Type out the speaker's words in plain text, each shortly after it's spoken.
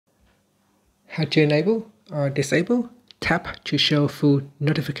how to enable or disable tap to show full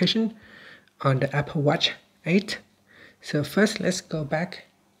notification on the Apple Watch 8. So first, let's go back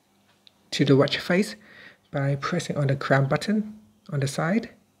to the watch face by pressing on the crown button on the side.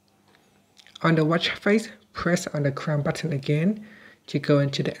 On the watch face, press on the crown button again to go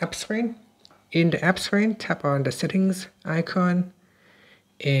into the app screen. In the app screen, tap on the settings icon,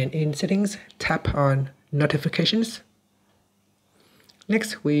 and in settings, tap on notifications.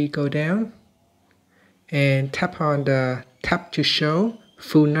 Next, we go down and tap on the tap to show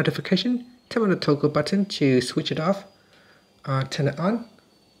full notification. Tap on the toggle button to switch it off or turn it on.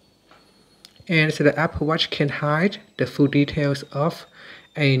 And so the Apple Watch can hide the full details of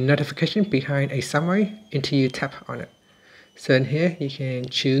a notification behind a summary until you tap on it. So in here, you can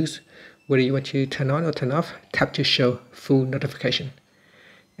choose whether you want to turn on or turn off, tap to show full notification.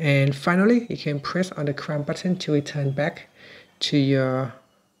 And finally, you can press on the crown button to return back to your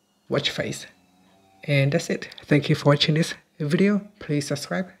watch face. And that's it. Thank you for watching this video. Please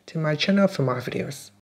subscribe to my channel for more videos.